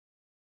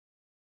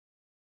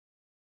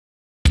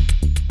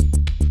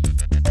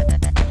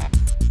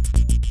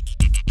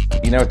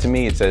You know, to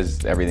me, it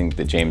says everything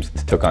that James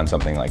took on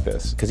something like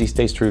this, because he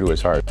stays true to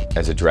his heart.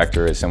 As a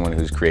director, as someone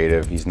who's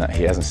creative, he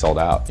hasn't sold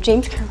out.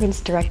 James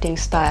Kerwin's directing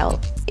style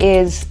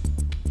is,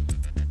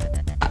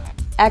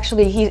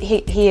 actually,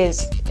 he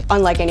is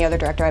unlike any other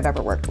director I've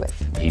ever worked with.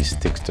 He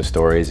sticks to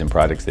stories and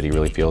projects that he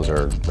really feels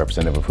are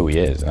representative of who he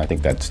is, and I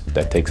think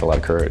that takes a lot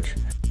of courage.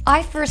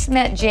 I first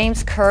met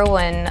James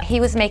Kerwin. He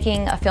was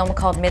making a film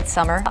called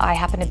Midsummer. I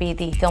happen to be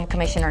the film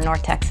commissioner in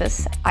North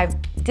Texas. I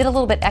did a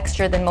little bit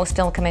extra than most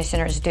film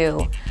commissioners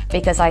do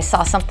because I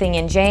saw something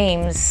in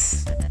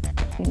James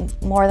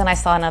more than I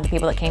saw in other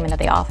people that came into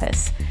the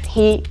office.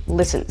 He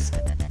listens.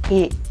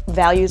 He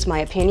values my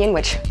opinion,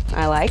 which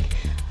I like,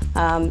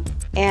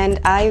 and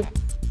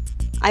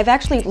I've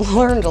actually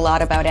learned a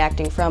lot about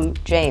acting from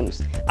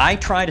James. I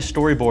try to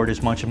storyboard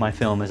as much of my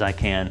film as I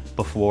can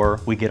before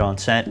we get on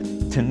set.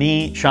 To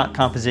me, shot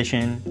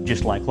composition,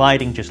 just like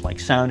lighting, just like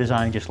sound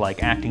design, just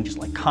like acting, just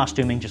like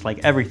costuming, just like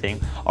everything,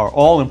 are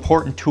all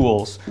important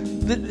tools.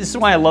 This is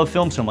why I love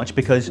film so much,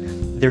 because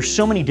there's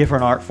so many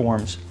different art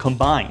forms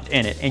combined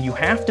in it, and you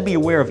have to be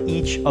aware of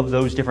each of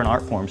those different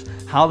art forms,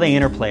 how they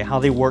interplay, how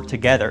they work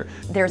together.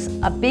 There's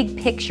a big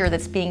picture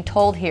that's being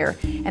told here,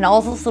 and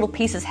all those little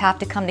pieces have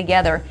to come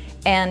together,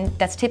 and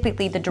that's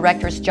typically the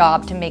director's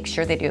job to make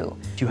sure they do.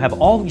 You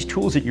have all these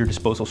tools at your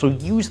disposal, so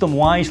use them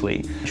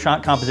wisely.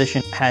 Shot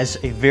composition has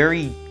a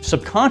very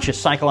subconscious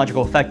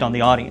psychological effect on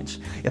the audience.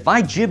 If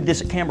I jib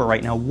this camera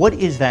right now, what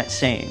is that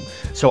saying?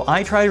 So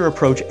I try to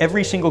approach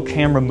every single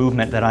camera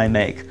movement that I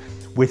make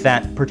with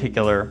that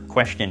particular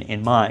question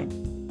in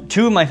mind.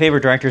 Two of my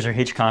favorite directors are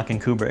Hitchcock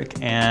and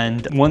Kubrick,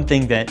 and one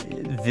thing that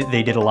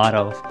they did a lot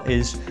of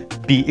is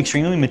be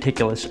extremely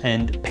meticulous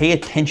and pay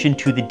attention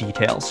to the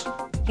details.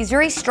 He's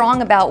very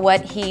strong about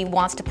what he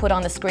wants to put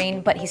on the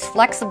screen, but he's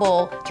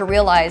flexible to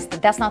realize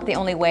that that's not the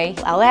only way.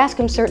 I'll ask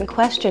him certain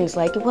questions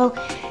like, well,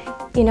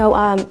 you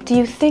know, do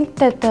you think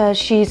that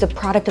she's a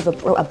product of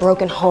a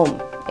broken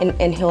home?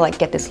 And he'll like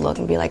get this look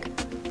and be like,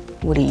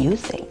 what do you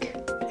think?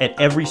 At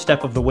every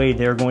step of the way,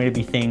 there are going to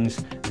be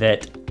things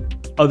that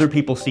other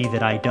people see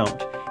that I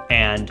don't.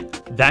 And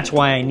that's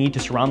why I need to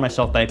surround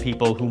myself by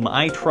people whom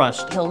I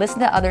trust. He'll listen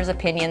to others'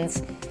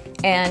 opinions.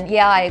 And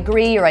yeah, I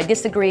agree or I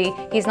disagree.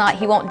 He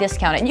won't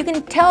discount it. And you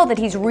can tell that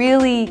he's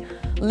really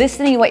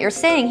listening to what you're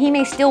saying. He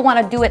may still want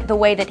to do it the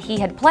way that he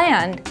had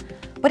planned,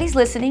 but he's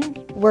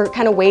listening. We're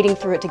kind of wading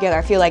through it together.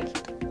 I feel like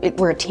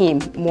we're a team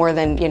more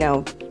than, you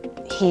know,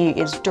 he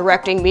is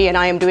directing me and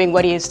I am doing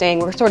what he is saying.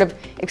 We're sort of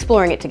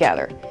exploring it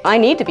together. I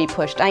need to be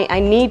pushed. I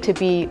need to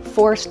be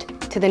forced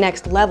to the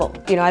next level.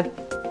 You know,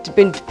 I've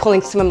been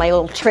pulling some of my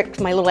little tricks,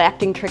 my little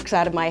acting tricks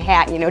out of my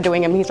hat, you know,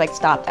 doing them. He's like,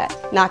 stop that,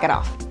 knock it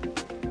off.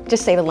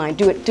 Just say the line,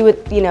 do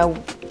it, you know,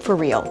 for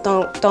real.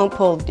 Don't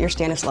pull your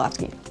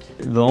Stanislavski.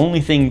 The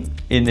only thing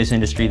in this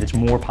industry that's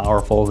more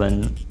powerful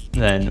than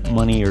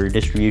money or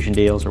distribution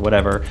deals or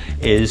whatever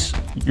is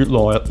your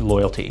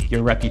loyalty,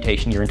 your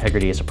reputation, your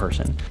integrity as a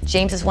person.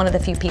 James is one of the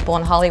few people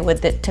in Hollywood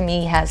that to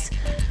me has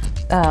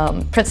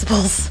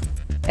principles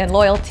and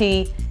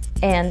loyalty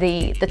and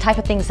the type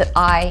of things that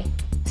I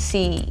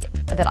see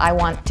that I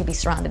want to be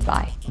surrounded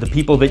by. The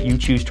people that you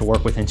choose to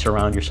work with and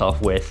surround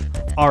yourself with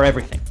are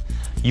everything.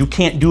 You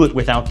can't do it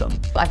without them.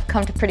 I've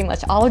come to pretty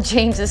much all of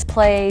James's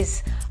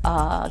plays,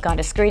 gone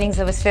to screenings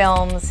of his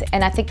films,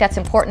 and I think that's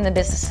important in the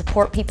business,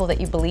 support people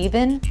that you believe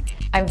in.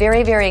 I'm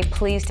very, very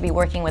pleased to be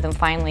working with him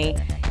finally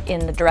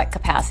in the direct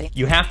capacity.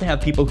 You have to have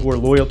people who are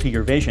loyal to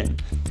your vision,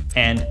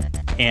 and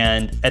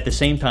at the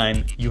same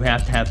time, you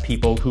have to have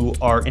people who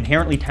are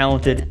inherently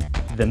talented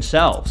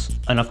themselves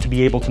enough to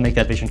be able to make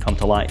that vision come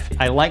to life.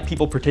 I like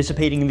people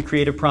participating in the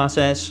creative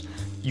process.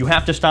 You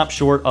have to stop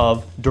short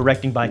of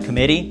directing by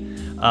committee,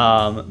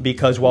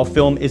 because while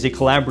film is a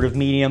collaborative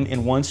medium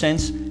in one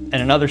sense, in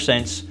another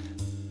sense,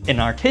 in an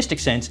artistic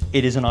sense,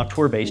 it is an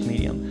auteur-based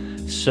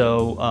medium.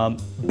 So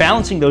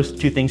balancing those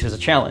two things is a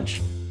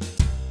challenge.